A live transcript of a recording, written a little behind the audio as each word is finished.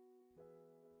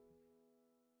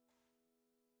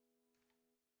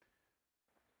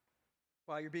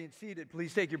While you're being seated,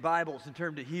 please take your Bibles and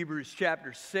turn to Hebrews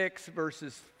chapter 6,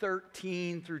 verses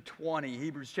 13 through 20.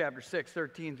 Hebrews chapter 6,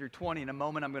 13 through 20. In a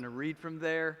moment, I'm going to read from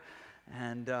there.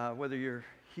 And whether you're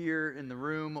here in the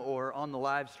room or on the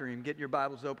live stream, get your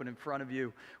Bibles open in front of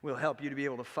you. We'll help you to be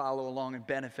able to follow along and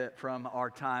benefit from our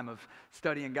time of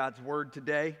studying God's Word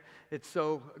today. It's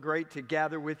so great to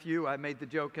gather with you. I made the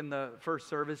joke in the first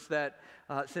service that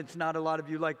since not a lot of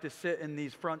you like to sit in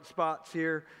these front spots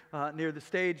here near the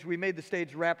stage, we made the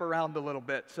stage wrap around a little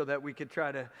bit so that we could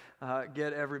try to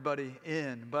get everybody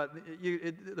in. But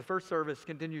the first service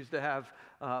continues to have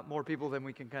more people than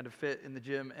we can kind of fit in the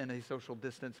gym in a social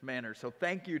distance manner. So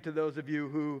thank you to those of you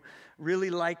who really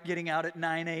like getting out at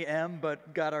 9 a.m.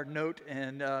 but got our note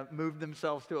and moved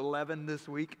themselves to 11 this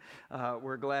week.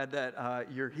 We're glad that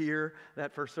you're here.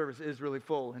 That first service is really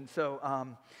full. And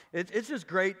so it's just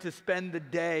great to spend the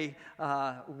day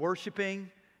worshiping,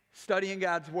 studying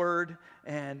God's Word,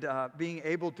 and being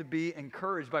able to be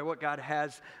encouraged by what God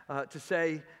has to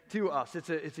say to us.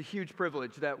 It's a huge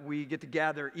privilege that we get to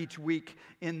gather each week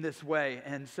in this way,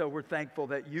 and so we're thankful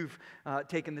that you've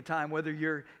taken the time, whether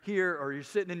you're here or you're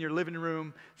sitting in your living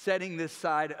room, setting this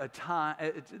time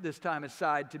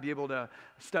aside to be able to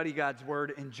study God's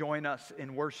Word and join us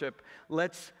in worship.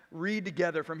 Let's read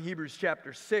together from Hebrews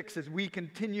chapter 6 as we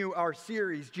continue our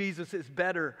series, Jesus is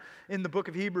Better, in the book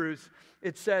of Hebrews.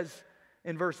 It says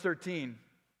in verse 13,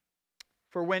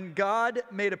 "For when God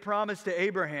made a promise to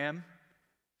Abraham,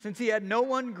 since he had no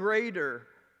one greater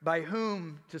by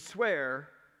whom to swear,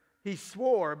 he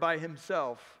swore by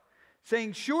himself,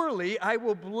 saying, 'Surely I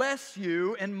will bless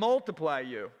you and multiply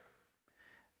you.'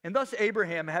 And thus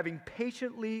Abraham, having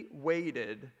patiently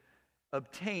waited,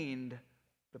 obtained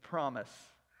the promise.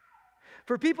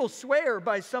 For people swear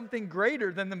by something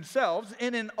greater than themselves,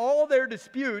 and in all their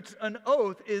disputes, an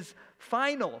oath is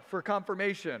final for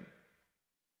confirmation.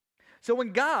 So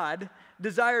when God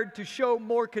desired to show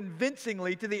more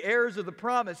convincingly to the heirs of the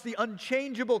promise the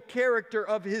unchangeable character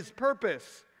of his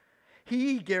purpose,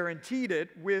 he guaranteed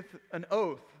it with an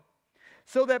oath,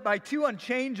 so that by two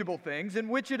unchangeable things, in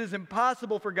which it is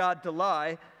impossible for God to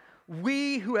lie,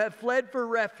 we who have fled for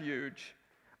refuge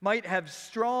might have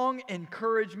strong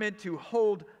encouragement to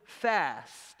hold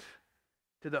fast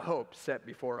to the hope set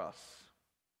before us.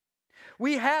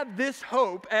 We have this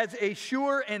hope as a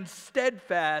sure and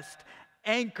steadfast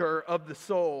anchor of the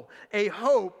soul, a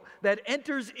hope that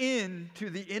enters into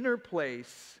the inner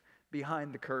place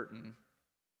behind the curtain,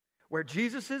 where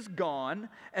Jesus is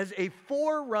gone as a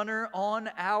forerunner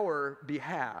on our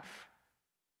behalf,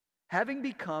 having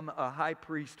become a high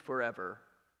priest forever,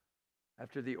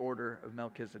 after the order of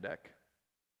Melchizedek."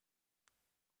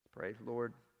 Let's pray.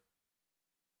 Lord,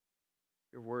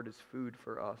 your word is food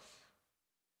for us.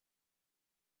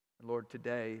 And Lord,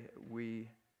 today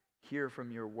we hear from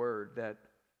your word that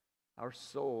our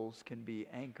souls can be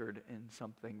anchored in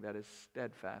something that is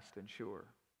steadfast and sure.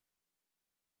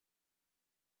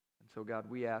 And so,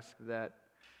 God, we ask that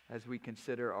as we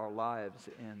consider our lives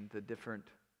and the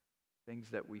different things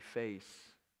that we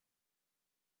face,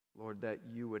 Lord, that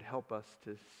you would help us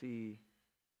to see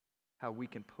how we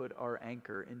can put our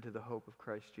anchor into the hope of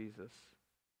Christ Jesus,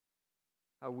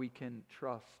 how we can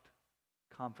trust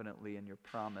confidently in your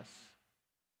promise,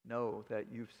 know that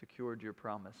you've secured your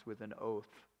promise with an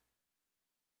oath.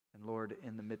 And Lord,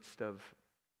 in the midst of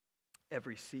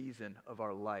every season of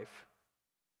our life,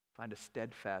 find a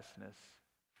steadfastness,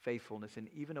 faithfulness, and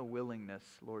even a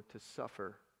willingness, Lord, to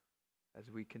suffer as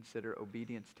we consider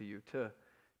obedience to you, to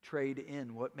trade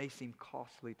in what may seem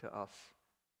costly to us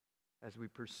as we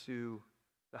pursue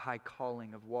the high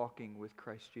calling of walking with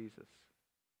Christ Jesus.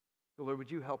 So Lord,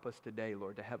 would you help us today,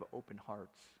 Lord, to have open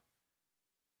hearts?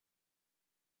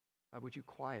 God, would you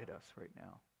quiet us right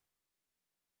now,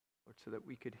 Lord, so that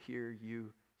we could hear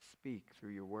you speak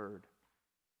through your word?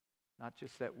 Not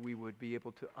just that we would be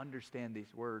able to understand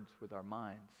these words with our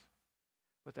minds,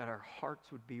 but that our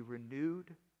hearts would be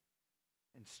renewed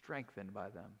and strengthened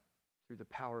by them through the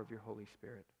power of your Holy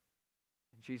Spirit.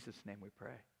 In Jesus' name we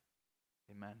pray.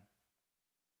 Amen.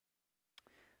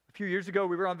 A few years ago,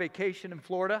 we were on vacation in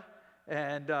Florida,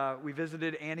 and we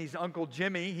visited Annie's Uncle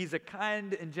Jimmy. He's a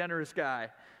kind and generous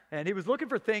guy. And he was looking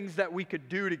for things that we could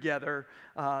do together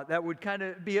that would kind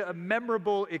of be a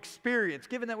memorable experience,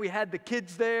 given that we had the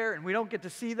kids there and we don't get to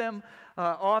see them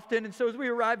often. And so as we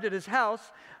arrived at his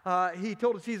house, he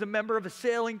told us he's a member of a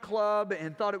sailing club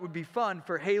and thought it would be fun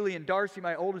for Haley and Darcy,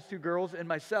 my oldest two girls, and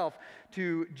myself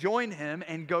to join him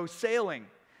and go sailing.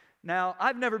 Now,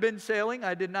 I've never been sailing.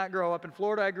 I did not grow up in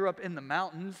Florida. I grew up in the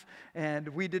mountains, and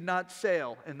we did not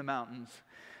sail in the mountains.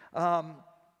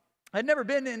 I'd never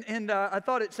been, and I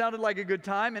thought it sounded like a good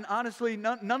time. And honestly,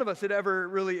 none of us had ever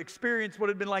really experienced what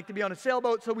it had been like to be on a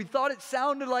sailboat. So we thought it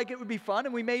sounded like it would be fun,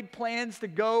 and we made plans to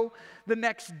go the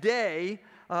next day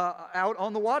out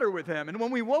on the water with him. And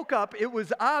when we woke up, it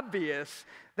was obvious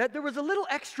that there was a little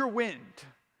extra wind.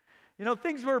 You know,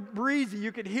 things were breezy.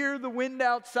 You could hear the wind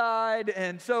outside.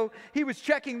 And so he was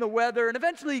checking the weather. And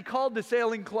eventually he called the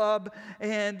sailing club.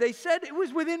 And they said it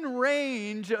was within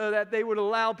range that they would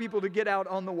allow people to get out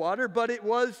on the water. But it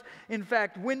was, in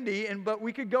fact, windy. But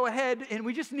we could go ahead, and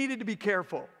we just needed to be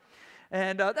careful.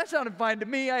 And that sounded fine to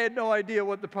me. I had no idea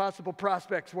what the possible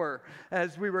prospects were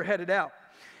as we were headed out.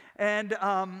 And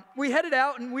we headed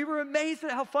out, and we were amazed at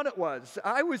how fun it was.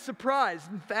 I was surprised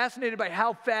and fascinated by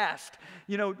how fast,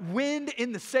 wind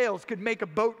in the sails could make a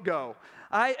boat go.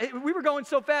 We were going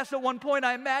so fast at one point,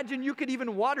 I imagine you could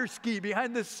even water ski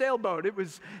behind this sailboat. It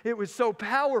was so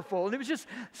powerful. And it was just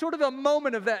sort of a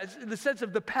moment of that, the sense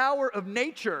of the power of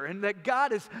nature and that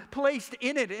God has placed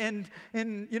in it. And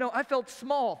I felt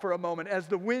small for a moment as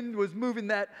the wind was moving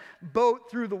that boat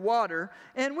through the water.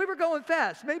 And we were going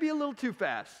fast, maybe a little too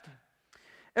fast.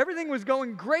 Everything was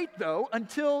going great, though,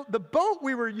 until the boat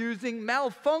we were using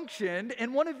malfunctioned,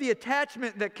 and one of the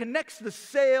attachment that connects the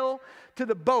sail to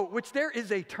the boat, which there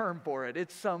is a term for it.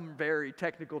 It's some very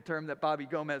technical term that Bobby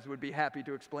Gomez would be happy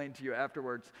to explain to you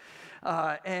afterwards.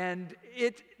 And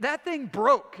that thing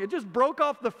broke. It just broke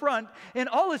off the front, and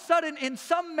all of a sudden, in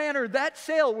some manner, that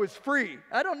sail was free.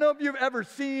 I don't know if you've ever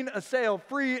seen a sail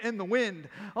free in the wind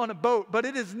on a boat, but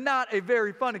it is not a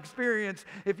very fun experience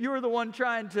if you're the one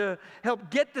trying to help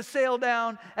get the sail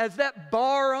down as that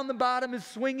bar on the bottom is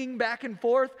swinging back and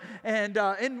forth, and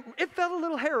it felt a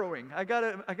little harrowing. I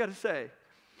gotta say.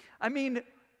 I mean,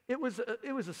 it was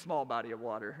a small body of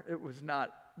water. It was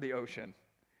not the ocean.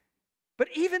 But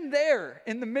even there,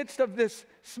 in the midst of this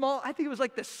small, I think it was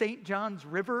like the St. John's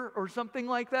River or something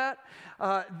like that,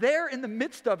 there in the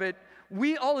midst of it,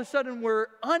 we all of a sudden were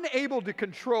unable to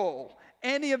control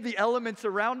any of the elements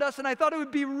around us, and I thought it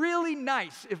would be really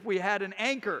nice if we had an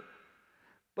anchor.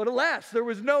 But alas, there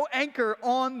was no anchor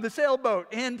on the sailboat.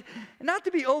 And not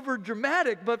to be over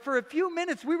dramatic, but for a few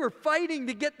minutes we were fighting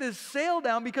to get this sail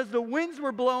down because the winds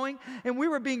were blowing and we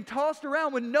were being tossed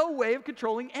around with no way of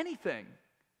controlling anything.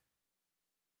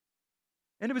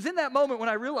 And it was in that moment when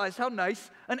I realized how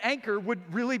nice an anchor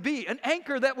would really be. An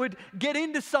anchor that would get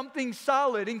into something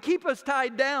solid and keep us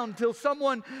tied down till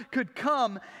someone could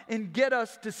come and get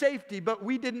us to safety, but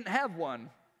we didn't have one.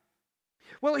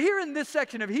 Well, here in this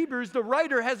section of Hebrews, the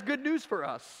writer has good news for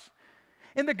us.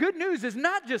 And the good news is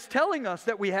not just telling us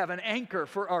that we have an anchor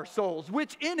for our souls,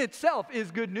 which in itself is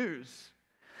good news.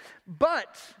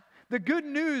 But the good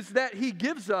news that he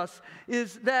gives us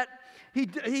is that he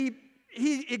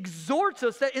exhorts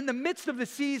us that in the midst of the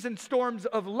seas and storms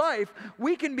of life,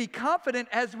 we can be confident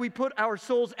as we put our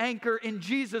soul's anchor in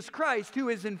Jesus Christ, who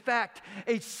is in fact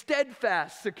a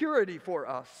steadfast security for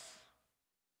us.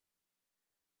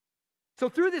 So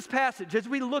through this passage, as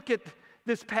we look at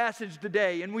this passage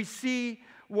today and we see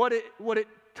what it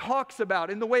talks about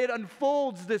and the way it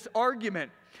unfolds this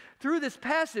argument, through this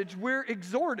passage we're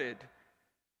exhorted,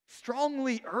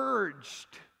 strongly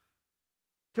urged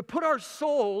to put our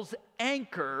soul's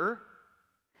anchor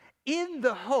in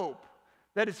the hope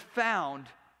that is found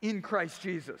in Christ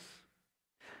Jesus.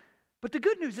 But the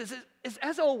good news is,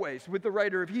 as always with the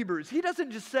writer of Hebrews, he doesn't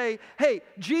just say, hey,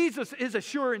 Jesus is a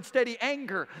sure and steady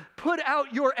anchor. Put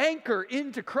out your anchor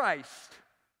into Christ.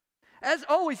 As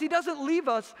always, he doesn't leave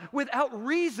us without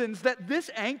reasons that this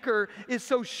anchor is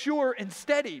so sure and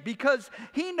steady, because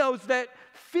he knows that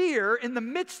fear in the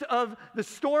midst of the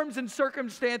storms and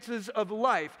circumstances of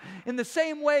life, in the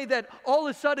same way that all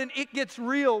of a sudden it gets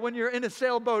real when you're in a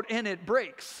sailboat and it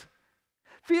breaks.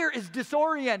 Fear is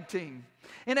disorienting.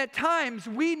 And at times,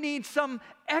 we need some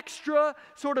extra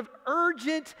sort of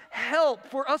urgent help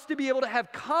for us to be able to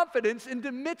have confidence in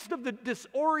the midst of the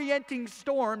disorienting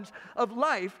storms of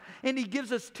life. And he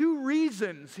gives us two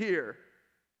reasons here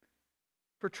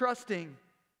for trusting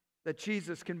that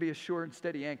Jesus can be a sure and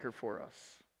steady anchor for us.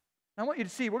 I want you to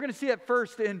see, we're going to see it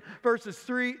first in verses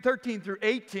 13 through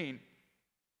 18.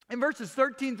 In verses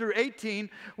 13 through 18,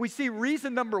 we see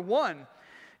reason number one.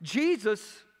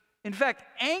 Jesus, in fact,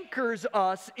 anchors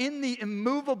us in the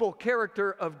immovable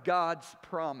character of God's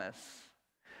promise.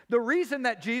 The reason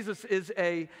that Jesus is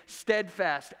a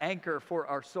steadfast anchor for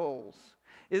our souls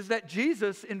is that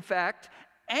Jesus, in fact,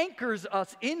 anchors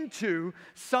us into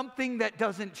something that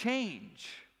doesn't change.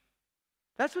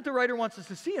 That's what the writer wants us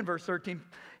to see in verse 13.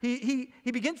 He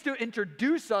begins to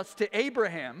introduce us to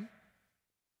Abraham,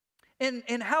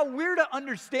 in how we're to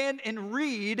understand and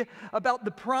read about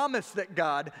the promise that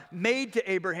God made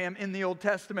to Abraham in the Old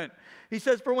Testament. He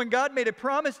says, "For when God made a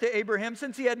promise to Abraham,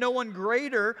 since he had no one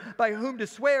greater by whom to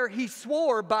swear, he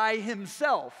swore by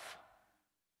himself."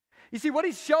 You see, what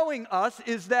he's showing us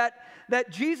is that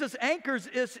Jesus anchors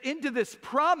us into this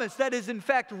promise that is in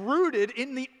fact rooted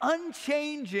in the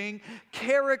unchanging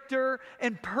character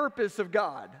and purpose of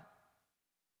God.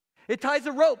 It ties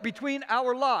a rope between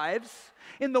our lives,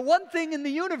 and the one thing in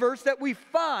the universe that we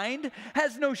find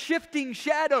has no shifting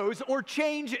shadows or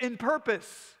change in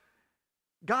purpose: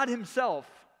 God himself.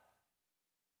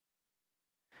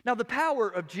 Now, the power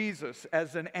of Jesus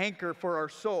as an anchor for our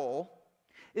soul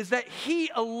is that he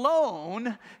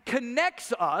alone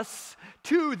connects us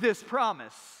to this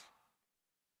promise.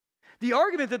 The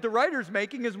argument that the writer's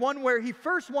making is one where he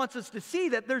first wants us to see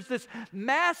that there's this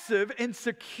massive and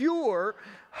secure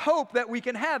hope that we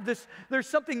can have. There's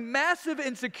something massive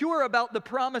and secure about the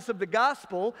promise of the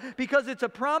gospel because it's a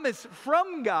promise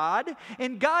from God,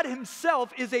 and God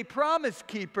himself is a promise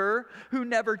keeper who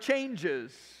never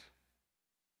changes.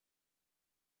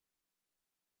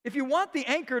 If you want the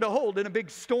anchor to hold in a big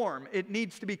storm, it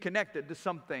needs to be connected to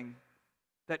something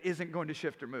that isn't going to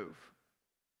shift or move.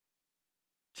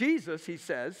 Jesus, he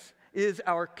says, is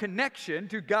our connection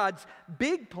to God's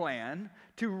big plan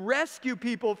to rescue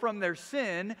people from their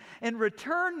sin and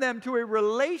return them to a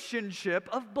relationship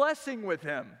of blessing with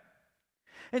him.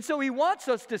 And so he wants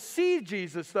us to see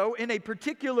Jesus, though, in a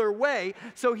particular way.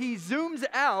 So he zooms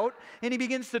out and he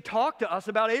begins to talk to us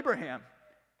about Abraham.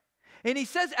 And he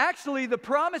says, actually, the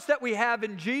promise that we have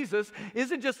in Jesus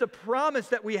isn't just a promise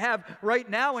that we have right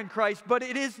now in Christ, but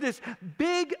it is this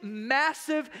big,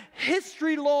 massive,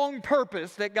 history-long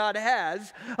purpose that God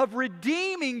has of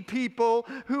redeeming people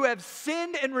who have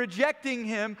sinned and rejecting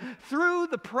him through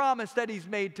the promise that he's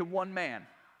made to one man.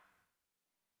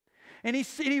 And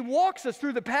he walks us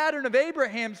through the pattern of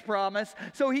Abraham's promise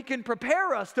so he can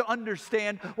prepare us to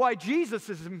understand why Jesus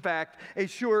is, in fact, a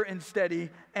sure and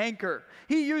steady anchor.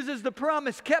 He uses the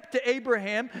promise kept to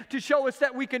Abraham to show us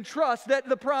that we can trust that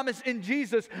the promise in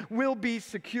Jesus will be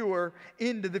secure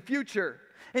into the future.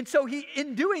 And so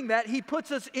in doing that, he puts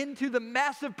us into the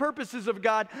massive purposes of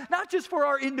God, not just for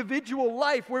our individual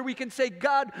life where we can say,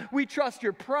 God, we trust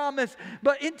your promise,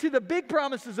 but into the big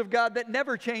promises of God that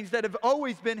never change, that have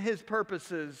always been his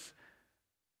purposes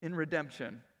in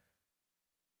redemption.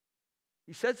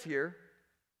 He says here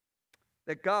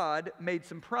that God made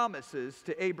some promises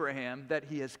to Abraham that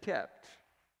he has kept.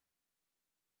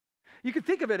 You could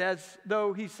think of it as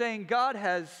though he's saying God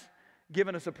has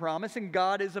given us a promise, and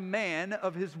God is a man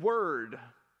of his word.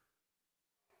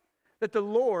 That the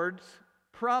Lord's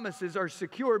promises are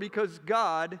secure because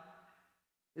God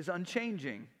is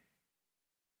unchanging.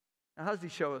 Now, how does he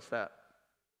show us that?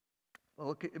 Well,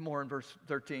 look at more in verse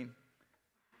 13.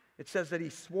 It says that he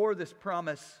swore this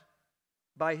promise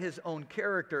by his own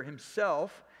character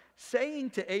himself,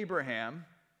 saying to Abraham,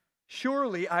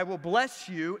 "Surely I will bless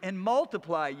you and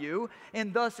multiply you."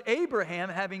 And thus Abraham,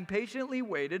 having patiently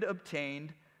waited,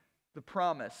 obtained the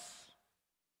promise.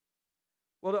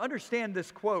 Well, to understand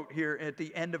this quote here at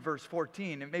the end of verse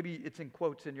 14, and maybe it's in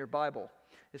quotes in your Bible,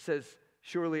 it says,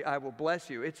 "Surely I will bless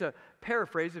you." It's a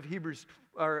paraphrase of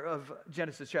of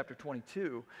Genesis chapter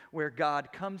 22, where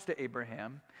God comes to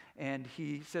Abraham and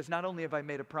he says, "Not only have I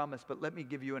made a promise, but let me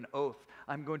give you an oath.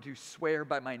 I'm going to swear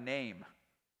by my name."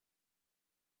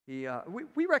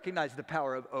 We recognize the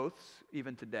power of oaths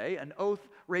even today. An oath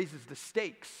raises the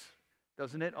stakes,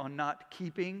 doesn't it, on not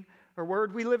keeping our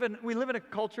word. We live in a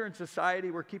culture and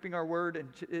society where keeping our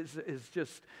word is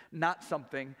just not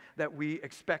something that we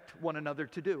expect one another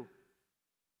to do.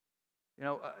 You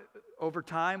know, over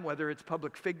time, whether it's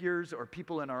public figures or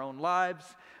people in our own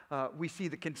lives, we see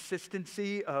the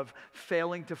consistency of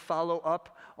failing to follow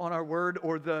up on our word,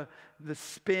 or the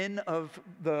spin of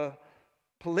the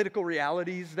political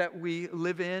realities that we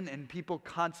live in, and people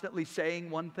constantly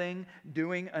saying one thing,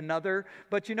 doing another.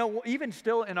 But you know, even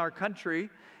still in our country,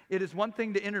 it is one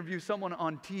thing to interview someone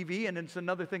on TV, and it's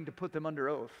another thing to put them under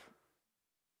oath.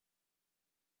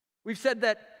 We've said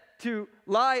that to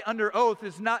lie under oath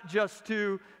is not just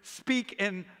to speak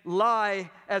and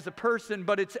lie as a person,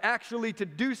 but it's actually to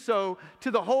do so to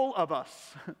the whole of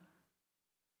us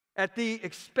at the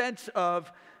expense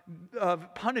of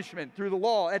punishment through the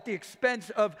law, at the expense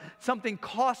of something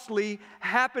costly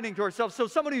happening to ourselves. So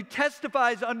someone who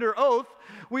testifies under oath,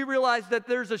 we realize that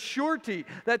there's a surety,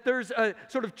 that there's a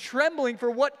sort of trembling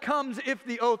for what comes if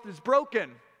the oath is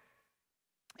broken.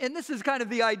 And this is kind of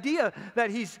the idea that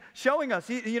he's showing us.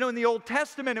 In the Old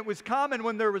Testament, it was common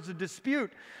when there was a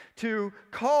dispute to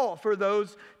call for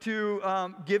those to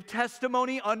give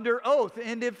testimony under oath.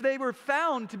 And if they were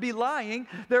found to be lying,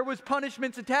 there was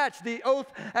punishments attached. The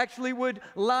oath actually would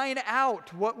line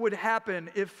out what would happen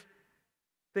if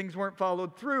things weren't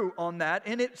followed through on that.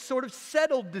 And it sort of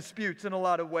settled disputes in a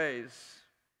lot of ways.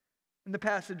 And the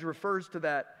passage refers to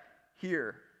that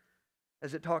here,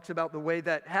 as it talks about the way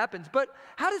that happens. But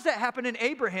how does that happen in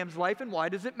Abraham's life, and why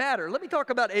does it matter? Let me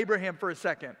talk about Abraham for a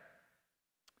second.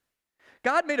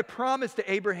 God made a promise to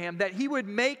Abraham that he would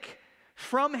make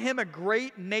from him a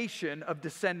great nation of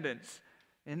descendants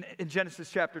in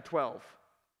Genesis chapter 12.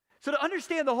 So to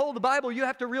understand the whole of the Bible, you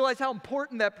have to realize how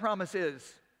important that promise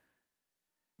is.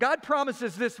 God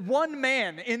promises this one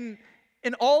man in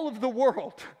all of the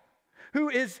world who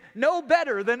is no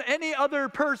better than any other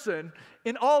person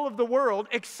in all of the world,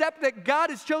 except that God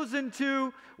has chosen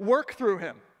to work through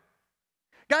him.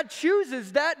 God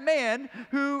chooses that man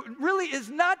who really is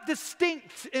not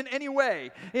distinct in any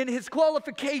way in his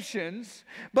qualifications,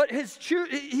 but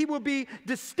he will be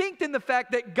distinct in the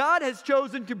fact that God has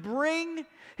chosen to bring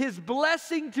his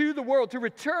blessing to the world, to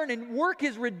return and work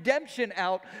his redemption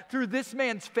out through this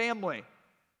man's family.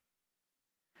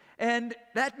 And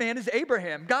that man is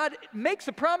Abraham. God makes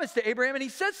a promise to Abraham, and he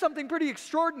says something pretty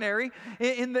extraordinary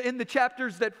in the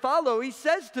chapters that follow. He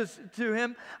says to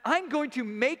him, I'm going to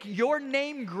make your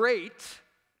name great,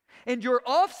 and your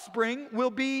offspring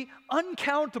will be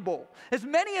uncountable. As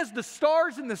many as the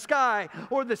stars in the sky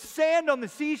or the sand on the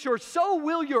seashore, so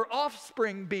will your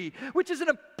offspring be, which is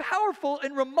a powerful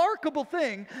and remarkable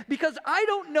thing, because I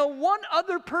don't know one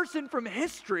other person from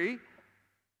history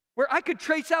where I could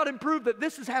trace out and prove that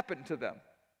this has happened to them.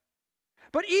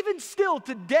 But even still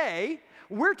today,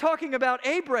 we're talking about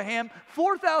Abraham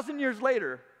 4,000 years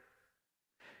later.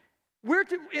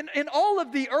 In all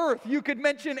of the earth, you could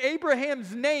mention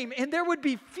Abraham's name, and there would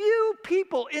be few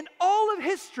people in all of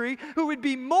history who would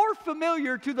be more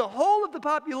familiar to the whole of the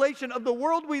population of the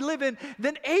world we live in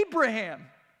than Abraham.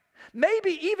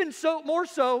 Maybe even more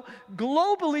so,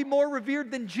 globally more revered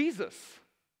than Jesus.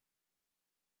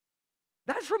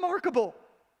 That's remarkable.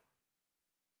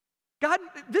 God,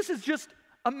 this is just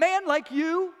a man like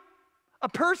you, a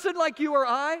person like you or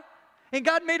I, and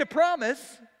God made a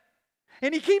promise,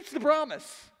 and he keeps the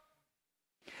promise.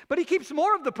 But he keeps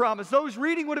more of the promise. Those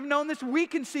reading would have known this. We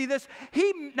can see this.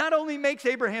 He not only makes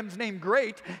Abraham's name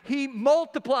great, he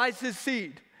multiplies his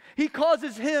seed. He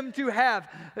causes him to have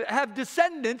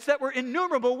descendants that were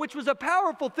innumerable, which was a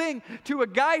powerful thing to a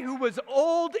guy who was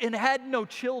old and had no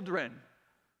children.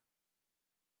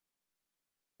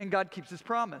 And God keeps his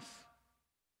promise.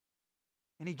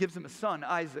 And he gives him a son,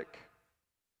 Isaac.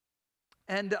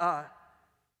 And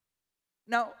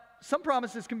now, some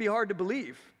promises can be hard to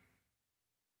believe.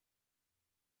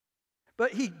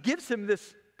 But he gives him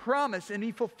this promise and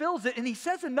he fulfills it. And he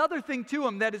says another thing to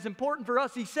him that is important for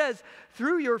us. He says,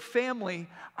 through your family,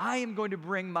 I am going to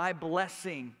bring my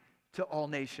blessing to all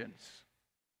nations.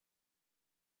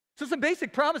 So some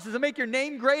basic promises. I'll make your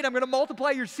name great. I'm going to multiply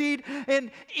your seed.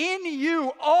 And in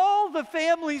you, all the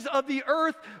families of the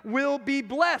earth will be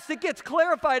blessed. It gets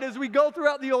clarified as we go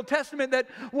throughout the Old Testament that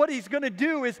what he's going to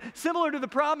do is similar to the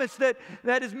promise that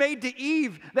is made to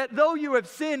Eve, that though you have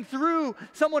sinned, through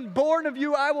someone born of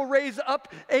you, I will raise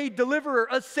up a deliverer,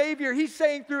 a savior. He's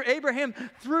saying through Abraham,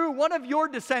 through one of your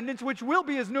descendants, which will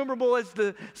be as numerable as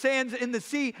the sands in the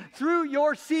sea, through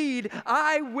your seed,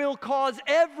 I will cause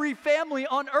every family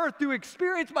on earth to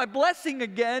experience my blessing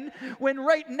again, when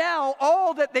right now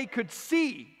all that they could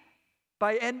see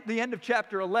by the end of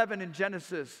chapter 11 in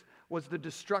Genesis was the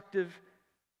destructive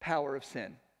power of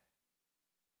sin.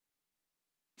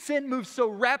 Sin moves so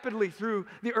rapidly through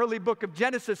the early book of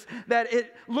Genesis that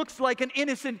it looks like an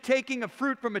innocent taking of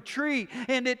fruit from a tree,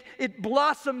 and it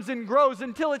blossoms and grows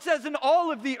until it says in all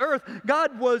of the earth,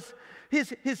 God was,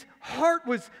 his heart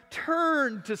was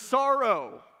turned to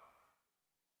sorrow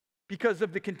because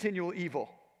of the continual evil.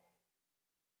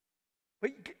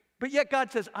 But yet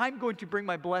God says, I'm going to bring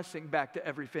my blessing back to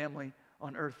every family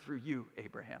on earth through you,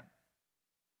 Abraham.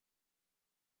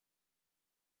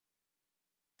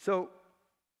 So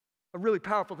a really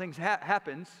powerful thing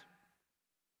happens.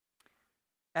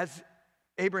 As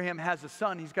Abraham has a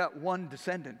son, he's got one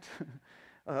descendant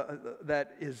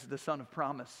that is the son of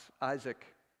promise, Isaac.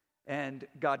 And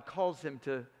God calls him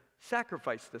to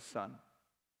sacrifice this son.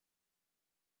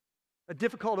 A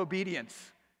difficult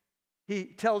obedience. He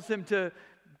tells him to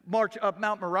march up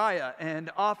Mount Moriah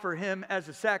and offer him as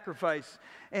a sacrifice.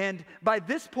 And by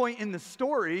this point in the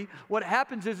story, what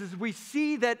happens is we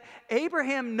see that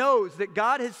Abraham knows that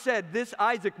God has said this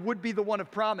Isaac would be the one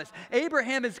of promise.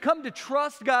 Abraham has come to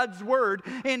trust God's word,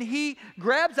 and he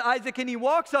grabs Isaac and he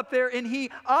walks up there and he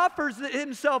offers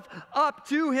himself up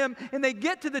to him, and they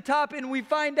get to the top, and we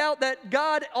find out that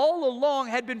God all along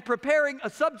had been preparing a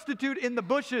substitute in the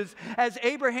bushes as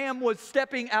Abraham was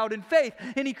stepping out in faith.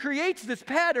 And he creates this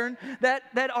pattern that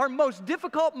our most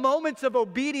difficult moments of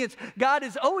obedience, God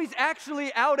is always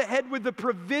actually out ahead with the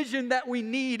provision that we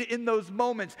need in those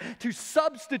moments to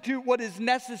substitute what is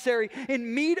necessary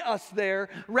and meet us there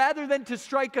rather than to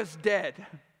strike us dead.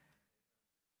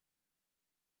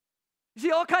 You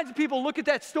see, all kinds of people look at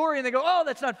that story and they go, oh,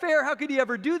 that's not fair. How could he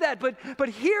ever do that? But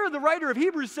here the writer of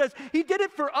Hebrews says he did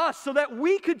it for us so that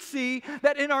we could see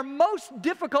that in our most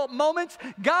difficult moments,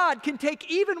 God can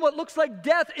take even what looks like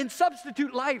death and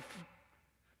substitute life.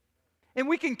 And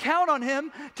we can count on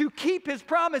him to keep his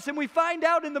promise. And we find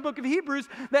out in the book of Hebrews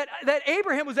that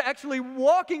Abraham was actually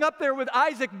walking up there with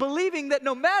Isaac, believing that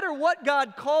no matter what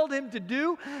God called him to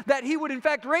do, that he would in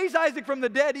fact raise Isaac from the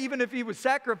dead even if he was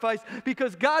sacrificed,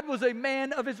 because God was a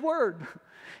man of his word.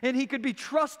 And he could be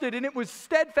trusted, and it was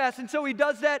steadfast. And so he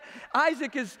does that.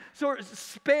 Isaac is sort of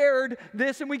spared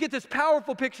this, and we get this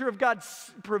powerful picture of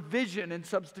God's provision and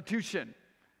substitution.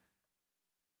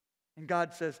 And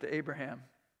God says to Abraham,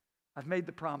 I've made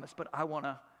the promise, but I want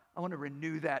to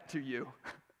renew that to you.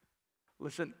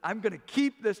 Listen, I'm going to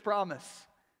keep this promise,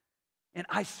 and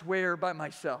I swear by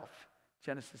myself,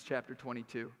 Genesis chapter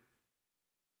 22,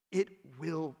 it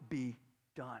will be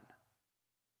done.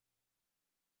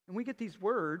 And we get these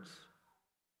words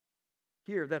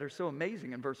here that are so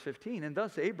amazing in verse 15. And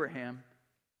thus Abraham,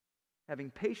 having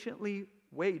patiently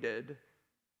waited,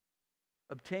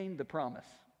 obtained the promise.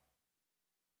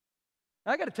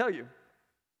 Now, I got to tell you,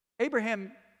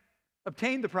 Abraham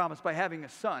obtained the promise by having a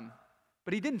son,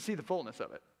 but he didn't see the fullness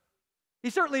of it.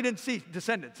 He certainly didn't see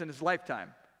descendants in his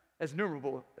lifetime as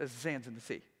numerable as the sands in the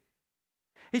sea.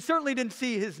 He certainly didn't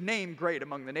see his name great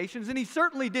among the nations, and he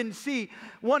certainly didn't see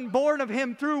one born of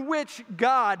him through which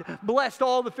God blessed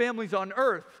all the families on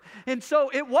earth. And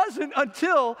so it wasn't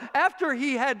until after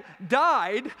he had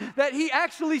died that he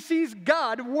actually sees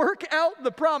God work out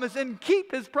the promise and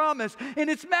keep his promise. And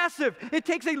it's massive. It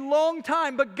takes a long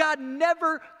time, but God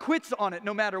never quits on it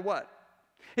no matter what.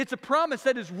 It's a promise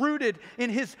that is rooted in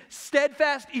his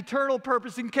steadfast eternal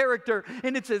purpose and character,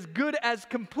 and it's as good as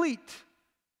complete.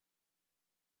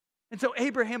 And so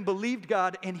Abraham believed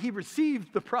God, and he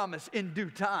received the promise in due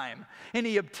time. And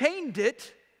he obtained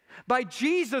it by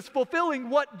Jesus fulfilling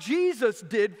what Jesus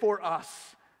did for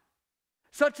us,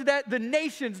 such that the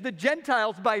nations, the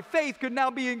Gentiles, by faith could now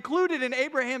be included in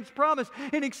Abraham's promise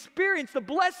and experience the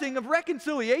blessing of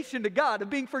reconciliation to God, of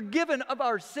being forgiven of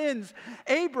our sins.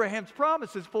 Abraham's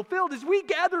promise is fulfilled as we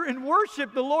gather and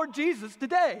worship the Lord Jesus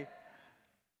today.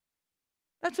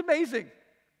 That's amazing.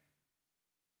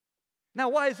 Now,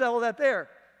 why is all that there?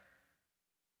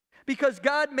 Because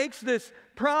God makes this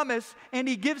promise and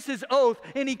he gives his oath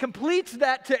and he completes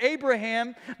that to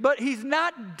Abraham, but he's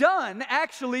not done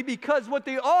actually, because what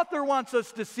the author wants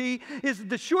us to see is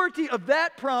the surety of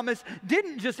that promise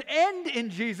didn't just end in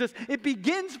Jesus. It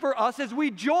begins for us as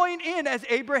we join in as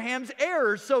Abraham's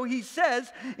heirs. So he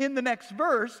says in the next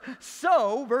verse,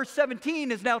 so verse 17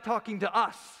 is now talking to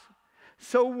us.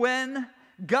 So when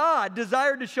God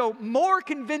desired to show more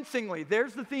convincingly,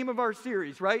 there's the theme of our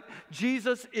series, right?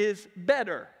 Jesus is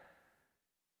better.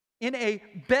 In a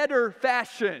better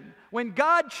fashion. When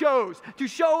God chose to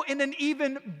show in an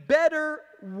even better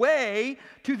way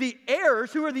to the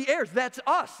heirs. Who are the heirs? That's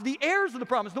us, the heirs of the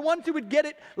promise, the ones who would get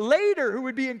it later, who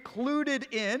would be included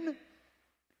in.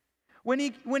 When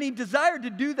he desired to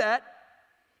do that,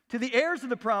 to the heirs of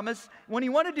the promise, when he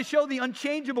wanted to show the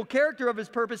unchangeable character of his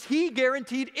purpose, he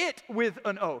guaranteed it with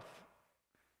an oath.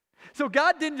 So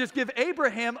God didn't just give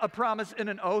Abraham a promise and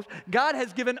an oath. God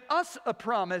has given us a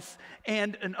promise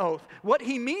and an oath. What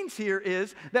he means here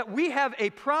is that we have a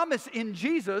promise in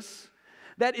Jesus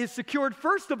that is secured,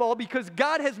 first of all, because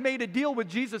God has made a deal with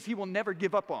Jesus he will never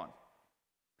give up on.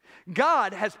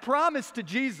 God has promised to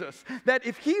Jesus that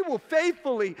if he will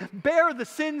faithfully bear the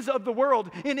sins of the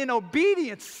world and in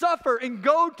obedience suffer and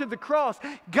go to the cross,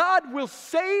 God will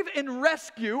save and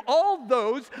rescue all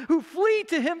those who flee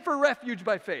to him for refuge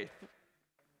by faith.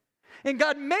 And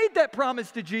God made that promise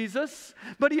to Jesus,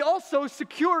 but he also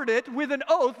secured it with an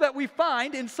oath that we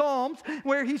find in Psalms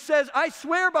where he says, I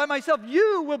swear by myself,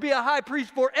 you will be a high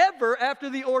priest forever after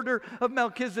the order of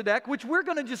Melchizedek, which we're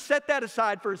going to just set that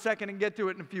aside for a second and get to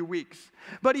it in a few weeks.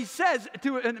 But he says,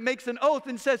 and makes an oath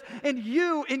and says, and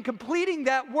you, in completing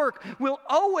that work, will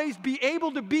always be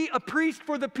able to be a priest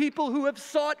for the people who have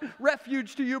sought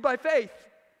refuge to you by faith.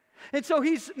 And so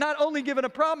he's not only given a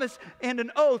promise and an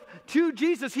oath to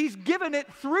Jesus, he's given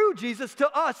it through Jesus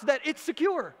to us that it's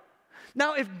secure.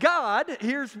 Now, if God,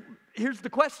 here's the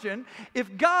question,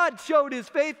 if God showed his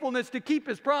faithfulness to keep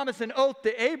his promise and oath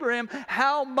to Abraham,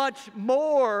 how much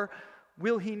more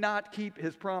will he not keep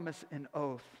his promise and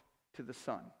oath to the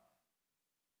Son?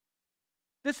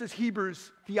 This is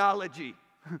Hebrews theology.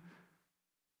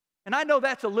 And I know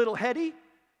that's a little heady,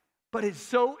 but it's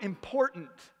so important.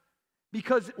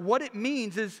 Because what it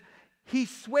means is he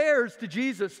swears to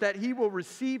Jesus that he will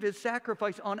receive his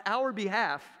sacrifice on our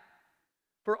behalf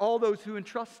for all those who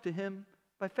entrust to him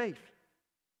by faith.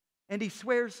 And he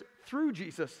swears through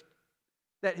Jesus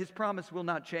that his promise will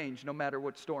not change no matter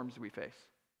what storms we face.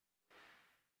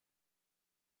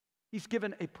 He's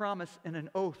given a promise and an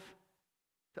oath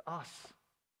to us.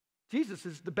 Jesus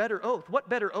is the better oath. What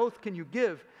better oath can you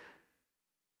give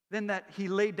than that he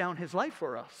laid down his life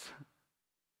for us?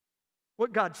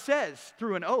 What God says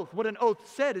through an oath, what an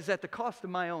oath said is at the cost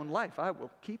of my own life, I will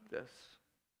keep this.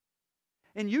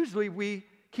 And usually we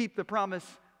keep the promise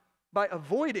by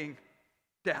avoiding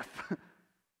death.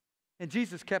 And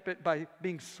Jesus kept it by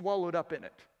being swallowed up in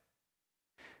it.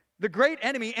 The great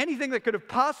enemy, anything that could have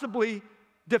possibly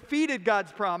defeated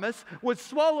God's promise, was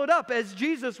swallowed up as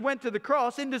Jesus went to the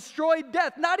cross and destroyed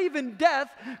death. Not even death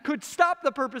could stop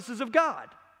the purposes of God.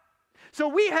 So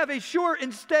we have a sure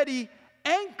and steady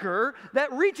anchor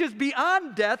that reaches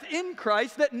beyond death in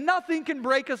Christ that nothing can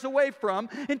break us away from.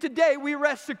 And today we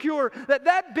rest secure that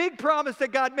that big promise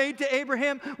that God made to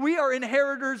Abraham, we are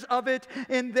inheritors of it,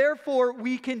 and therefore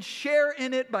we can share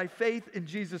in it by faith in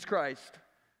Jesus Christ.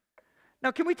 Now,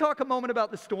 can we talk a moment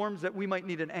about the storms that we might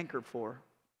need an anchor for?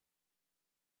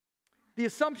 The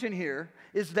assumption here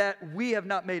is that we have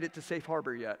not made it to safe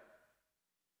harbor yet.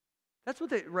 That's what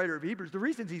the writer of Hebrews, the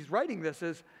reasons he's writing this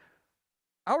is,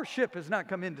 our ship has not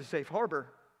come into safe harbor.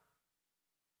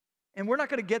 And we're not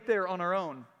going to get there on our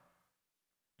own.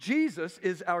 Jesus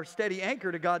is our steady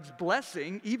anchor to God's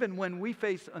blessing, even when we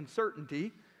face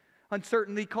uncertainty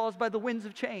caused by the winds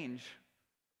of change.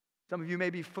 Some of you may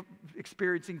be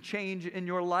experiencing change in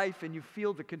your life and you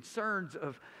feel the concerns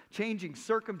of changing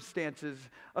circumstances,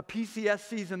 a PCS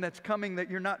season that's coming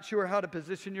that you're not sure how to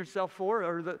position yourself for,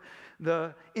 or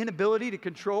the inability to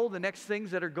control the next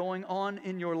things that are going on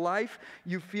in your life.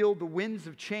 You feel the winds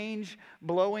of change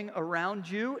blowing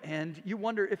around you and you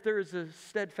wonder if there is a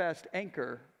steadfast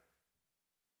anchor.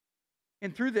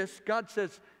 And through this, God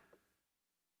says,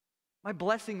 my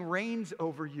blessing reigns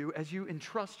over you as you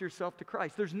entrust yourself to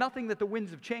Christ. There's nothing that the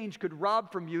winds of change could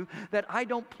rob from you that I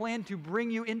don't plan to bring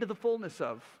you into the fullness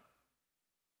of.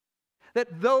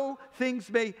 That though things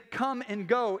may come and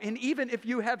go, and even if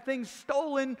you have things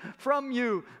stolen from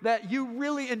you that you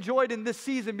really enjoyed in this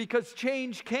season because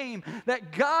change came,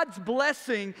 that God's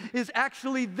blessing is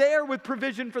actually there with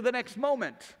provision for the next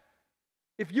moment.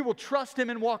 If you will trust him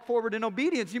and walk forward in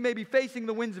obedience, you may be facing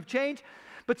the winds of change,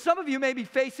 but some of you may be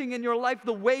facing in your life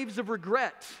the waves of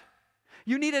regret.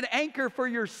 You need an anchor for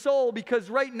your soul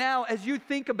because right now, as you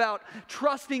think about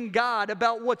trusting God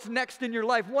about what's next in your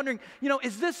life, wondering,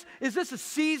 is this a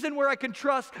season where I can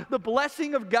trust the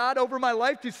blessing of God over my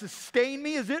life to sustain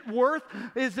me? Is it worth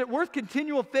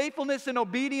continual faithfulness and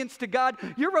obedience to God?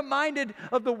 You're reminded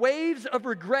of the waves of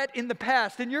regret in the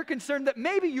past, and you're concerned that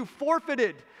maybe you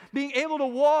forfeited being able to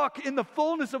walk in the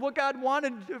fullness of what God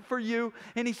wanted for you.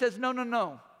 And he says,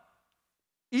 no.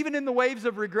 Even in the waves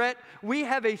of regret, we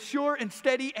have a sure and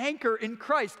steady anchor in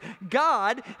Christ.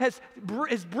 God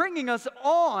is bringing us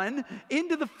on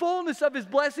into the fullness of his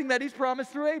blessing that he's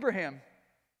promised through Abraham.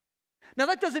 Now,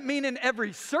 that doesn't mean in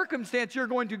every circumstance you're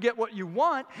going to get what you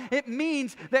want. It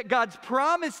means that God's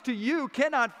promise to you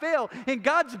cannot fail, and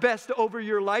God's best over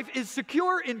your life is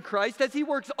secure in Christ as he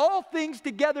works all things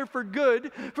together for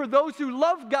good for those who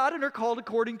love God and are called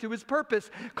according to his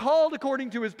purpose. Called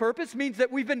according to his purpose means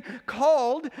that we've been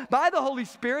called by the Holy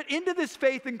Spirit into this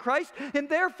faith in Christ, and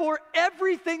therefore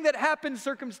everything that happens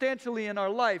circumstantially in our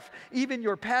life, even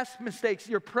your past mistakes,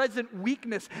 your present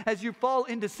weakness as you fall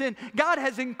into sin, God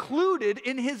has included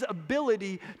in his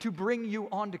ability to bring you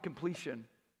on to completion.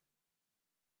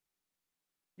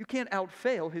 You can't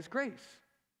outfail his grace.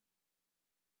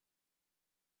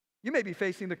 You may be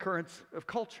facing the currents of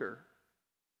culture,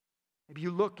 Maybe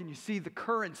you look and you see the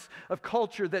currents of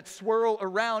culture that swirl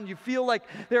around. You feel like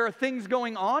there are things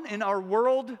going on in our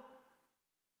world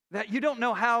that you don't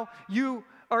know how you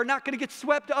are not going to get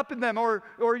swept up in them, or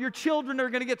your children are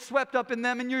going to get swept up in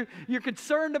them, and you're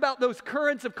concerned about those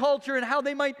currents of culture and how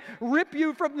they might rip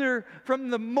you from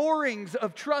the moorings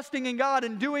of trusting in God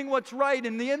and doing what's right,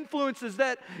 and the influences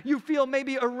that you feel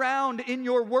maybe around in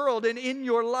your world and in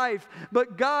your life.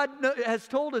 But God has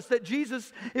told us that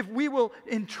Jesus, if we will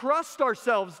entrust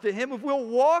ourselves to Him, if we'll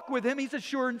walk with Him, He's a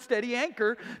sure and steady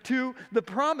anchor to the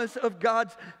promise of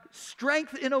God's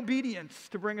strength in obedience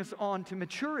to bring us on to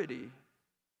maturity.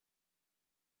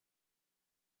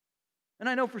 And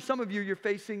I know for some of you, you're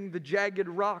facing the jagged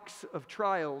rocks of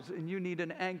trials, and you need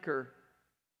an anchor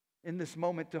in this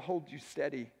moment to hold you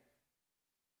steady,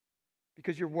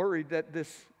 because you're worried that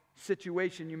this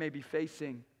situation you may be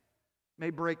facing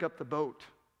may break up the boat.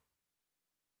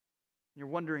 You're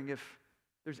wondering if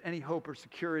there's any hope or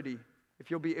security,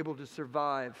 if you'll be able to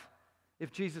survive,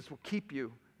 if Jesus will keep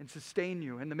you and sustain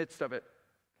you in the midst of it.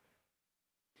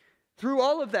 Through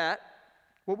all of that,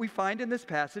 what we find in this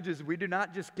passage is we do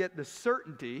not just get the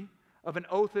certainty of an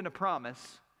oath and a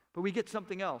promise, but we get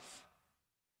something else.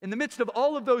 In the midst of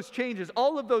all of those changes,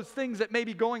 all of those things that may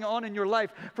be going on in your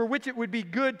life, for which it would be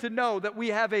good to know that we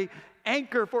have an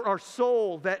anchor for our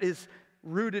soul that is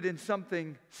rooted in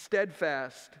something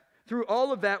steadfast. Through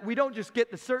all of that, we don't just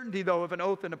get the certainty, though, of an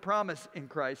oath and a promise in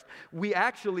Christ. We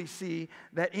actually see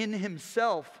that in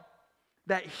Himself,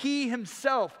 that He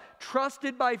Himself,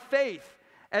 trusted by faith,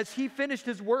 as He finished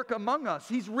His work among us,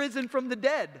 He's risen from the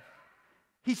dead.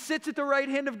 He sits at the right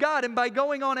hand of God, and by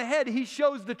going on ahead, He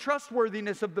shows the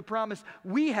trustworthiness of the promise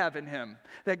we have in Him,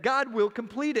 that God will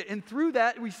complete it. And through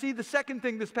that, we see the second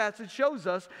thing this passage shows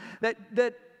us,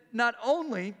 that not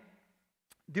only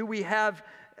do we have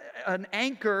an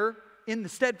anchor in the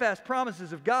steadfast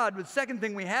promises of God, but the second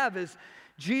thing we have is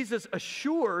Jesus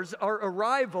assures our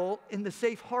arrival in the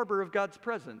safe harbor of God's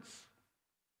presence.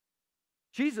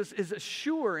 Jesus is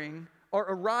assuring our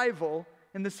arrival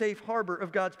in the safe harbor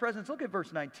of God's presence. Look at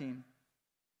verse 19.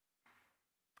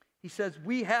 He says,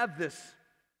 we have this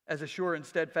as a sure and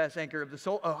steadfast anchor of the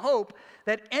soul, a hope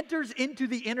that enters into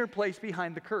the inner place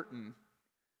behind the curtain.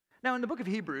 Now, in the book of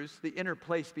Hebrews, the inner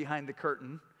place behind the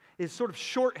curtain is sort of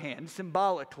shorthand,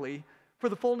 symbolically, for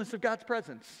the fullness of God's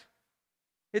presence.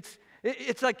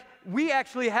 It's like we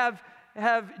actually have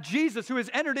Jesus who has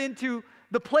entered into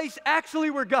the place actually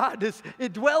where God is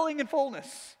dwelling in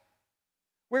fullness,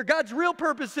 where God's real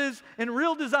purposes and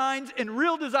real designs and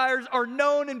real desires are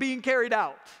known and being carried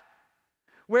out,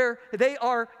 where they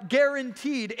are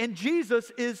guaranteed. And Jesus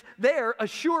is there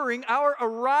assuring our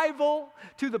arrival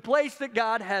to the place that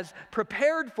God has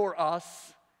prepared for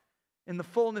us in the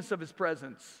fullness of His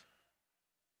presence.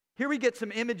 Here we get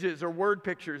some images or word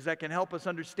pictures that can help us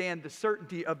understand the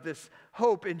certainty of this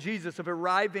hope in Jesus of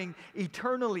arriving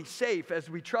eternally safe as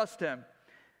we trust Him.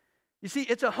 You see,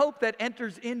 it's a hope that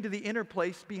enters into the inner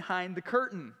place behind the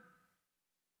curtain.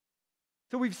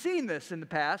 So we've seen this in the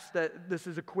past, that this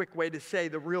is a quick way to say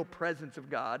the real presence of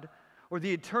God, or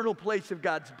the eternal place of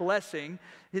God's blessing,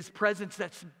 His presence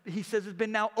that He says has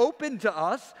been now open to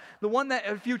us, the one that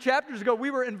a few chapters ago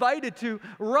we were invited to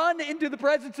run into the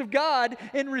presence of God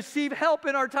and receive help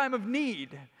in our time of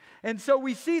need. And so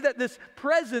we see that this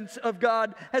presence of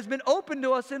God has been opened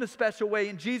to us in a special way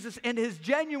in Jesus, and His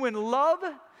genuine love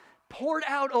poured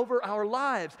out over our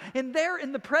lives. And there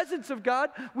in the presence of God,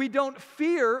 we don't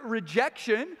fear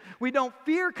rejection. We don't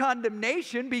fear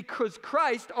condemnation, because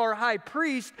Christ, our high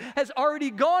priest, has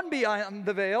already gone beyond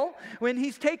the veil when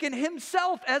He's taken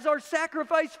Himself as our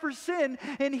sacrifice for sin,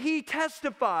 and He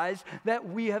testifies that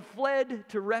we have fled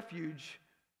to refuge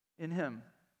in Him.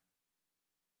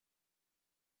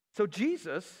 So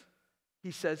Jesus,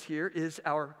 He says here, is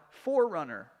our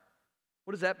forerunner.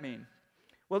 What does that mean?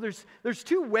 Well, there's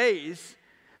two ways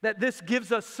that this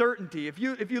gives us certainty. If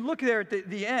you look there at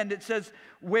the end, it says,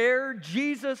 where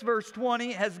Jesus, verse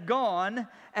 20, has gone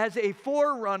as a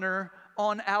forerunner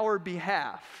on our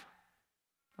behalf.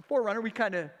 A forerunner, we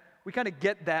kind of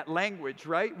get that language,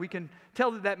 right? We can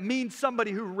tell that means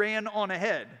somebody who ran on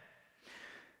ahead.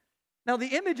 Now, the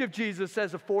image of Jesus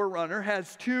as a forerunner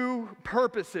has two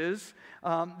purposes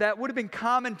that would have been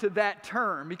common to that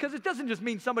term, because it doesn't just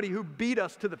mean somebody who beat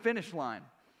us to the finish line.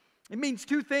 It means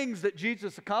two things that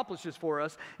Jesus accomplishes for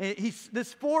us.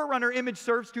 This forerunner image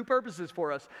serves two purposes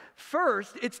for us.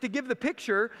 First, it's to give the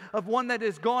picture of one that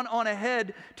has gone on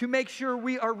ahead to make sure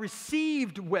we are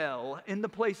received well in the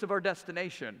place of our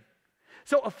destination.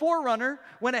 So a forerunner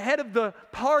went ahead of the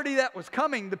party that was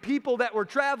coming, the people that were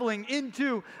traveling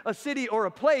into a city or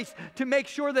a place, to make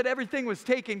sure that everything was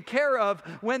taken care of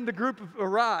when the group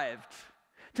arrived,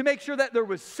 to make sure that there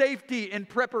was safety and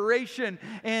preparation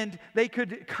and they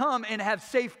could come and have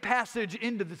safe passage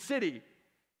into the city.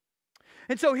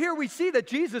 And so here we see that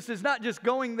Jesus is not just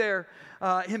going there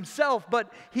himself,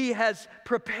 but he has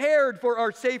prepared for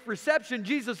our safe reception.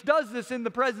 Jesus does this in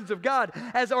the presence of God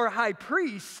as our high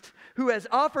priest who has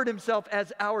offered himself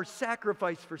as our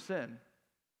sacrifice for sin.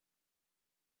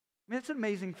 I mean, it's an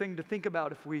amazing thing to think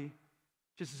about if we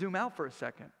just zoom out for a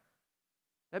second.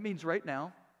 That means right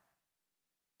now,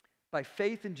 by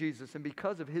faith in Jesus and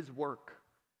because of his work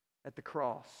at the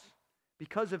cross,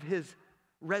 because of his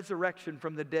resurrection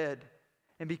from the dead,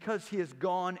 and because he has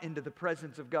gone into the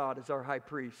presence of God as our high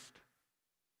priest,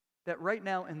 that right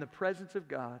now in the presence of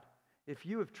God, if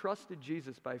you have trusted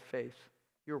Jesus by faith,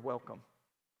 you're welcome.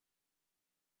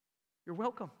 You're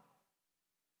welcome.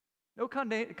 No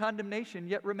condemnation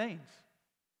yet remains.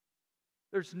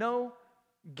 There's no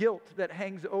guilt that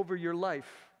hangs over your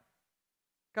life.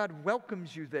 God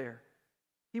welcomes you there.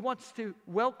 He wants to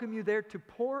welcome you there to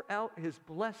pour out his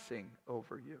blessing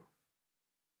over you.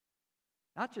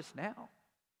 Not just now,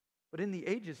 but in the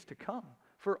ages to come,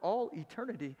 for all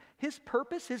eternity. His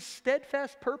purpose, his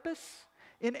steadfast purpose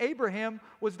in Abraham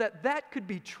was that that could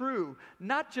be true,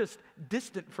 not just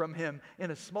distant from him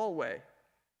in a small way,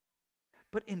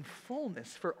 but in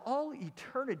fullness for all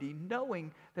eternity,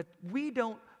 knowing that we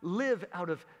don't live out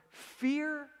of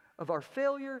fear of our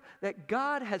failure, that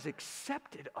God has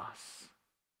accepted us.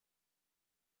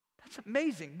 That's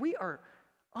amazing. We are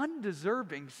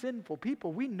undeserving, sinful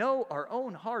people. We know our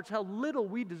own hearts, how little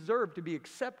we deserve to be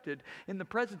accepted in the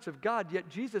presence of God, yet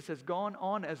Jesus has gone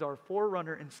on as our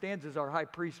forerunner and stands as our high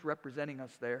priest representing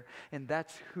us there, and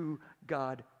that's who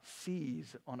God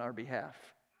sees on our behalf.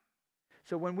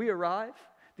 So when we arrive,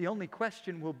 the only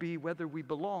question will be whether we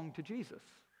belong to Jesus.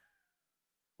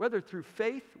 Whether through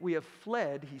faith we have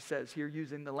fled, he says here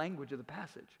using the language of the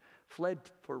passage, fled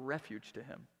for refuge to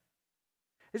him.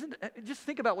 Just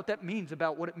think about what that means,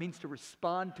 about what it means to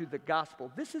respond to the gospel.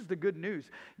 This is the good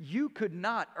news. You could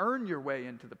not earn your way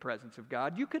into the presence of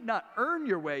God. You could not earn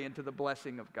your way into the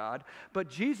blessing of God. But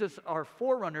Jesus, our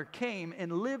forerunner, came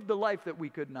and lived the life that we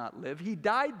could not live. He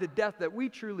died the death that we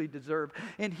truly deserve.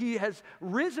 And he has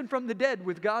risen from the dead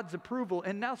with God's approval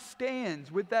and now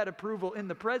stands with that approval in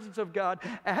the presence of God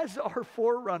as our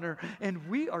forerunner. And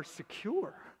we are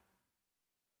secure.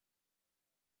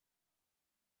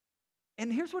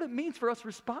 And here's what it means for us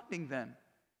responding then.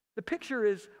 The picture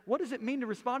is, what does it mean to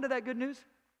respond to that good news?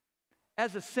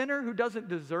 As a sinner who doesn't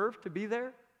deserve to be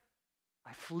there,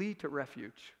 I flee to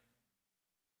refuge.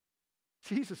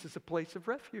 Jesus is a place of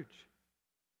refuge.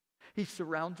 He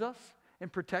surrounds us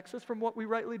and protects us from what we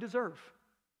rightly deserve.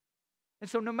 And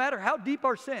so no matter how deep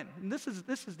our sin, and this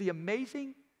is the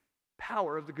amazing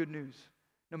power of the good news,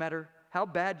 no matter how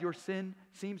bad your sin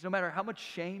seems, no matter how much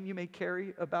shame you may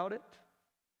carry about it,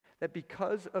 that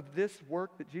because of this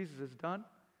work that Jesus has done,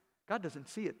 God doesn't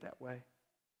see it that way.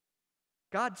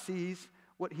 God sees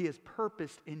what he has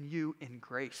purposed in you in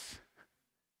grace.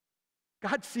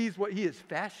 God sees what he is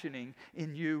fashioning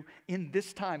in you in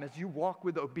this time as you walk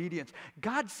with obedience.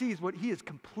 God sees what he is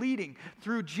completing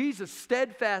through Jesus'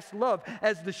 steadfast love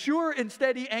as the sure and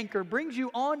steady anchor brings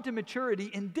you on to maturity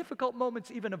in difficult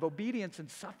moments even of obedience and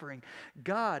suffering.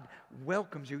 God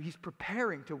welcomes you. He's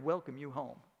preparing to welcome you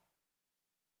home.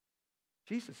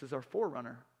 Jesus is our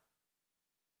forerunner.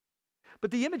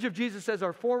 But the image of Jesus as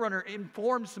our forerunner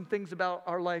informs some things about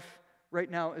our life right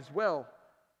now as well,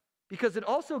 because it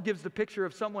also gives the picture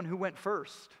of someone who went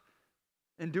first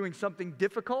in doing something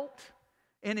difficult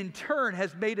and in turn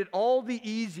has made it all the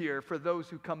easier for those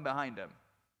who come behind him.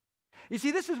 You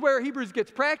see, this is where Hebrews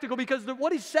gets practical, because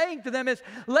what he's saying to them is,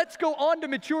 let's go on to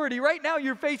maturity. Right now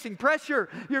you're facing pressure,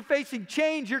 you're facing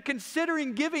change, you're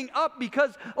considering giving up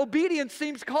because obedience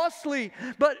seems costly.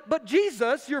 But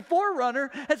Jesus, your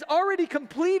forerunner, has already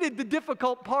completed the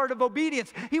difficult part of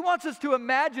obedience. He wants us to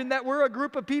imagine that we're a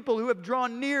group of people who have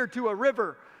drawn near to a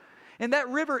river. And that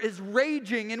river is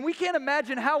raging, and we can't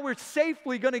imagine how we're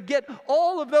safely going to get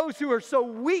all of those who are so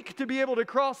weak to be able to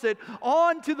cross it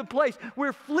onto the place.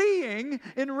 We're fleeing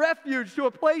in refuge to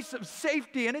a place of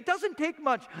safety, and it doesn't take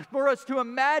much for us to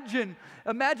imagine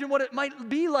what it might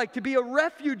be like to be a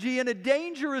refugee in a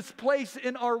dangerous place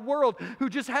in our world who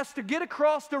just has to get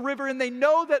across the river, and they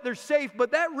know that they're safe,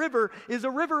 but that river is a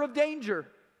river of danger.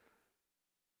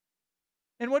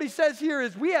 And what he says here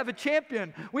is we have a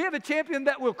champion. We have a champion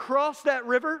that will cross that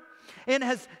river and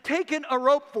has taken a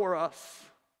rope for us.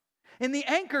 And the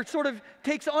anchor sort of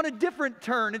takes on a different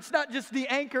turn. It's not just the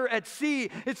anchor at sea.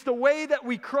 It's the way that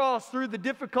we cross through the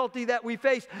difficulty that we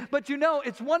face. But you know,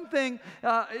 it's one thing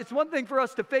for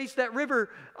us to face that river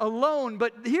alone.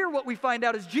 But here what we find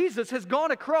out is Jesus has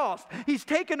gone across. He's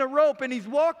taken a rope and he's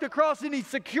walked across and he's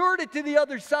secured it to the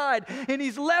other side. And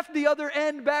he's left the other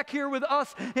end back here with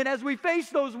us. And as we face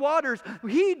those waters,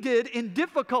 he did in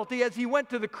difficulty as he went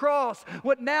to the cross,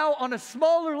 what now on a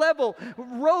smaller level,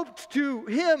 roped to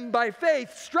him by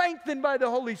faith, strengthened by the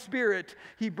Holy Spirit,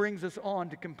 he brings us on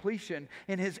to completion,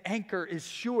 and his anchor is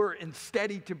sure and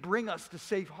steady to bring us to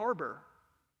safe harbor.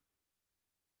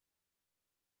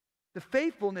 The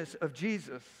faithfulness of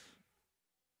Jesus,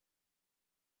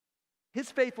 his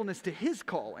faithfulness to his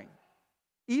calling,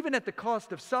 even at the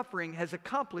cost of suffering, has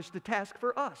accomplished the task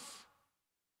for us.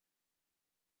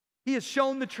 He has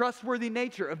shown the trustworthy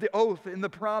nature of the oath and the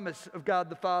promise of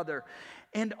God the Father.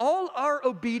 And all our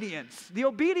obedience, the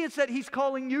obedience that he's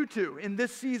calling you to in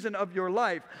this season of your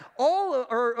life, all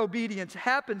our obedience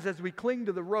happens as we cling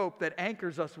to the rope that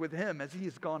anchors us with him as he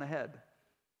has gone ahead.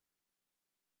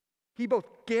 He both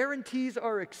guarantees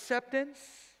our acceptance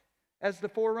as the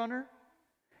forerunner,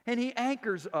 and he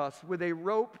anchors us with a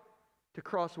rope to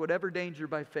cross whatever danger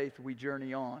by faith we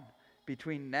journey on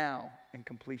between now and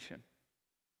completion.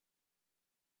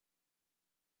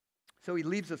 So he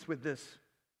leaves us with this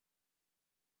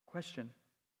question: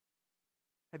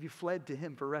 have you fled to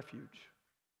him for refuge?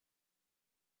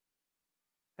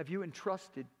 Have you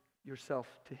entrusted yourself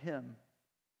to him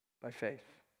by faith?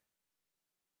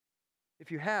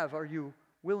 If you have, are you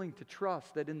willing to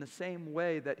trust that in the same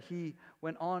way that he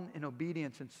went on in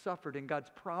obedience and suffered and God's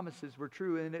promises were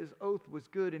true and his oath was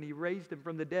good and he raised him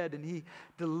from the dead and he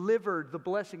delivered the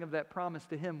blessing of that promise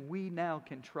to him, we now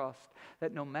can trust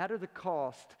that no matter the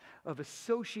cost of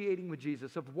associating with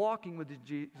Jesus, of walking with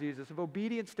Jesus, of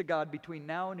obedience to God between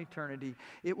now and eternity,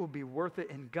 it will be worth it,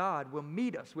 and God will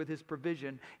meet us with his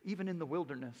provision even in the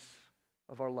wilderness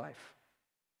of our life.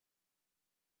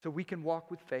 So we can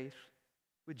walk with faith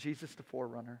with Jesus the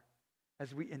forerunner,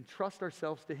 as we entrust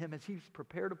ourselves to him, as he's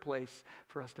prepared a place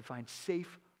for us to find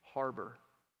safe harbor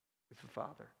with the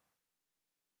Father.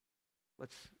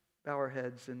 Let's bow our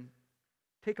heads and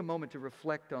take a moment to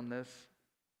reflect on this.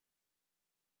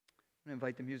 I'm going to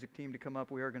invite the music team to come up.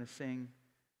 We are going to sing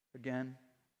again.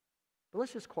 But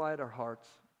let's just quiet our hearts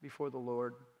before the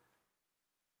Lord.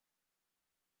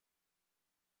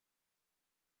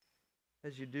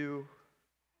 As you do,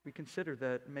 we consider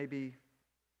that maybe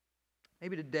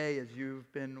today, as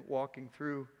you've been walking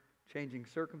through changing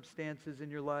circumstances in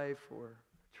your life, or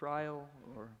trial,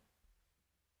 or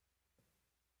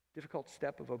difficult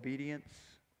step of obedience,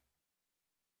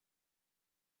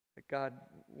 that God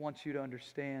wants you to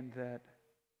understand that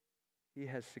he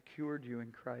has secured you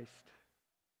in Christ.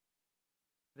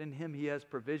 That in him he has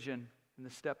provision in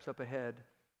the steps up ahead.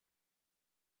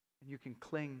 And you can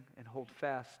cling and hold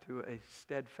fast to a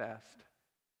steadfast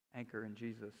anchor in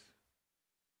Jesus.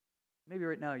 Maybe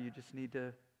right now you just need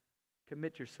to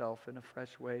commit yourself in a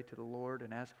fresh way to the Lord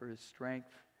and ask for his strength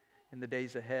in the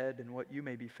days ahead and what you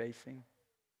may be facing.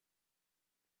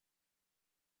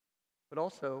 But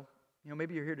also,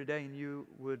 maybe you're here today and you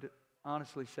would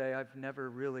honestly say, I've never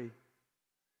really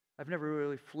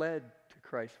fled to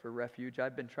Christ for refuge.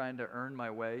 I've been trying to earn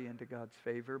my way into God's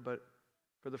favor, but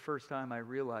for the first time I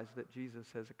realized that Jesus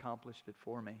has accomplished it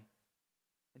for me.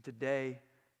 And today,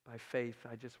 by faith,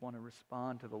 I just want to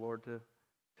respond to the Lord, to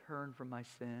turn from my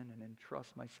sin and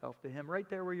entrust myself to him. Right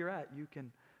there where you're at, you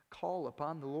can call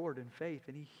upon the Lord in faith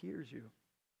and he hears you.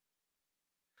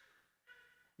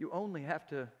 You only have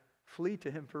to flee to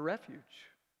him for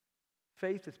refuge.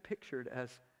 Faith is pictured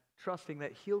as trusting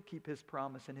that he'll keep his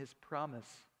promise, and his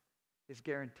promise is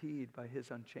guaranteed by his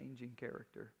unchanging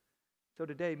character. So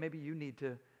today, maybe you need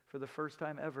to, for the first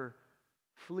time ever,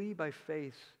 flee by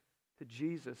faith to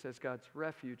Jesus as God's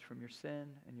refuge from your sin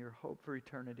and your hope for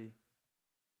eternity.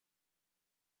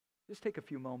 Just take a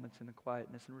few moments in the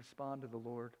quietness and respond to the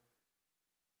Lord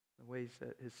in the ways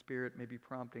that his Spirit may be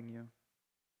prompting you.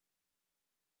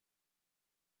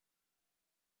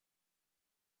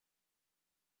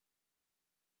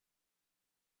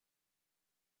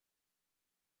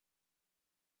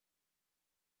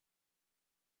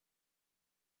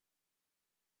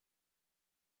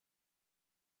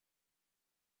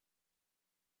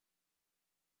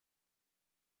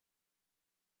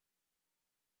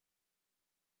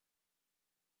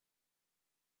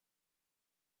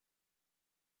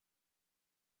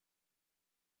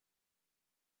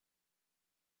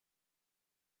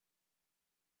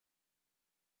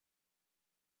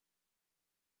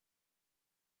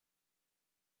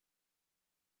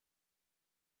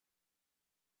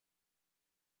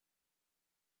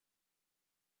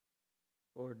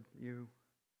 Lord, you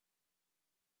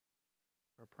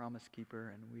are a promise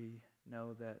keeper, and we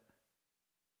know that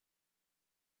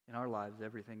in our lives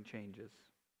everything changes.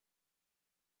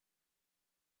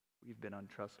 We've been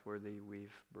untrustworthy,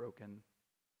 we've broken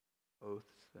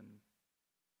oaths and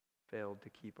failed to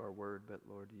keep our word, but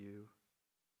Lord,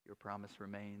 your promise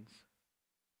remains.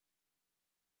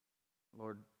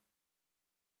 Lord,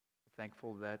 we're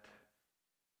thankful that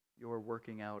your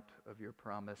working out of your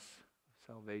promise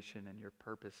of salvation and your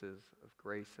purposes of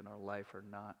grace in our life are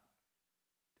not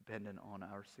dependent on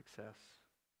our success,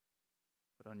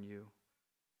 but on you,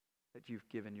 that you've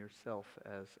given yourself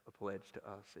as a pledge to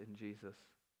us in Jesus.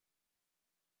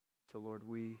 So Lord,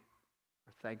 we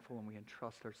are thankful and we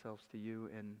entrust ourselves to you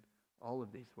in all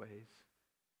of these ways.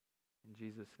 In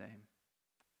Jesus' name,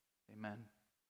 amen.